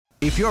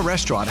If your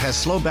restaurant has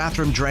slow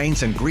bathroom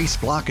drains and grease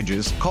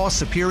blockages, call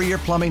Superior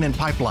Plumbing and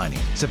Pipelining.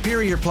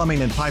 Superior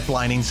Plumbing and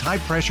Pipelining's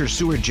high-pressure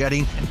sewer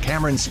jetting and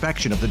camera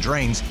inspection of the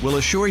drains will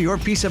assure your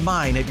peace of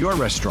mind at your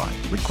restaurant.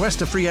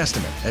 Request a free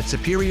estimate at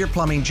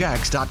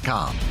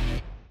SuperiorPlumbingJacks.com.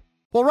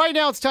 Well, right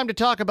now it's time to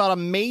talk about a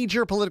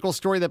major political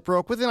story that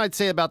broke within, I'd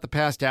say, about the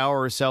past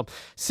hour or so.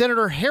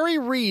 Senator Harry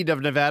Reid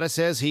of Nevada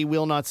says he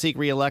will not seek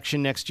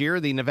re-election next year.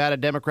 The Nevada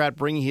Democrat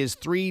bringing his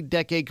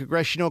 3-decade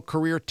congressional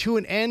career to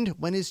an end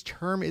when his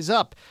term is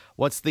up.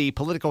 What's the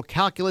political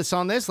calculus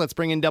on this? Let's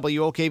bring in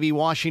WOKV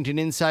Washington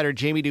insider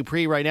Jamie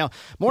Dupree right now.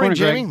 Morning,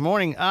 Jamie. Greg.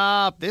 Morning.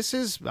 I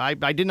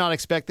did not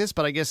expect this,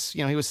 but I guess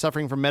he was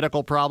suffering from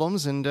medical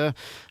problems, and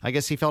I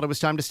guess he felt it was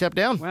time to step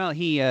down. Well,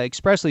 he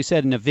expressly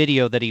said in a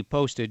video that he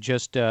posted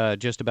just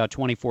about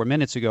 24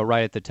 minutes ago,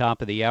 right at the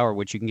top of the hour,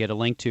 which you can get a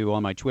link to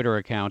on my Twitter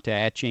account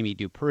at Jamie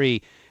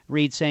Dupree.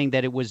 Reid saying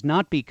that it was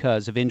not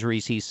because of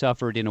injuries he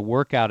suffered in a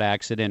workout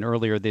accident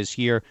earlier this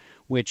year,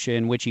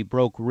 in which he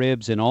broke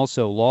ribs and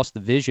also lost the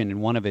vision in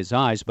one of his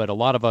eyes. But a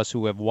lot of us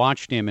who have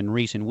watched him in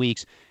recent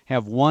weeks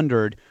have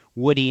wondered,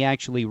 would he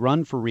actually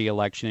run for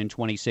re-election in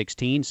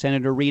 2016?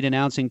 Senator Reid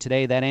announcing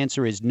today that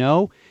answer is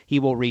no. He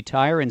will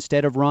retire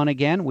instead of run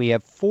again. We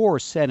have 4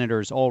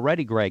 senators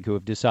already, Greg, who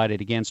have decided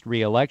against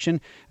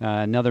re-election.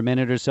 Another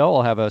minute or so,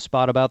 I'll have a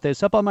spot about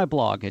this up on my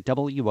blog at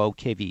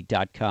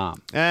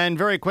WOKV.com. And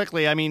very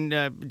quickly,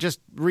 just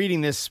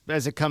reading this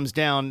as it comes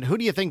down, who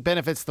do you think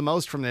benefits the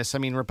most from this?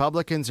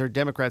 Republicans or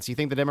Democrats? Do you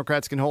think the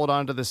Democrats can hold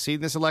on to the seat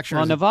in this election?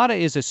 Well, Nevada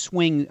is a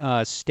swing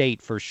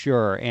state for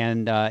sure,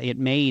 and it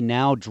may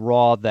now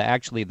draw the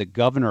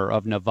governor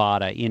of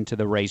Nevada into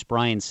the race,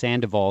 Brian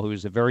Sandoval,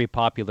 who's a very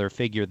popular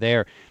figure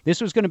there. This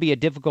was going to be a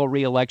difficult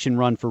re-election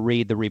run for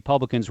Reid. The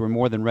Republicans were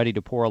more than ready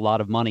to pour a lot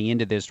of money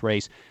into this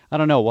race. I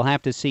don't know. We'll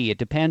have to see. It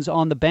depends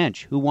on the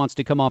bench. Who wants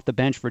to come off the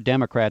bench for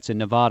Democrats in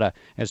Nevada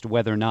as to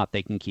whether or not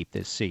they can keep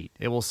this seat.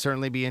 It will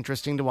certainly be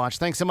interesting to watch.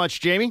 Thanks so much,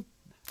 Jamie.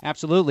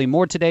 Absolutely.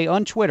 More today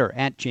on Twitter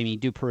at Jamie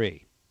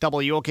Dupree.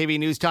 WOKV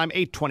News Time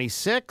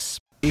 8:26.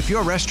 If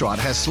your restaurant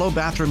has slow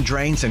bathroom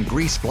drains and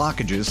grease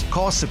blockages,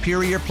 call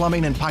Superior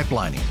Plumbing and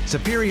Pipelining.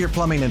 Superior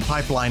Plumbing and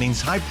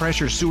Pipelining's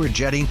high-pressure sewer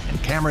jetting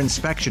and camera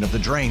inspection of the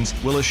drains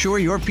will assure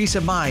your peace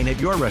of mind at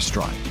your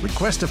restaurant.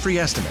 Request a free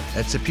estimate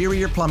at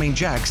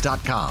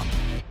SuperiorPlumbingJacks.com.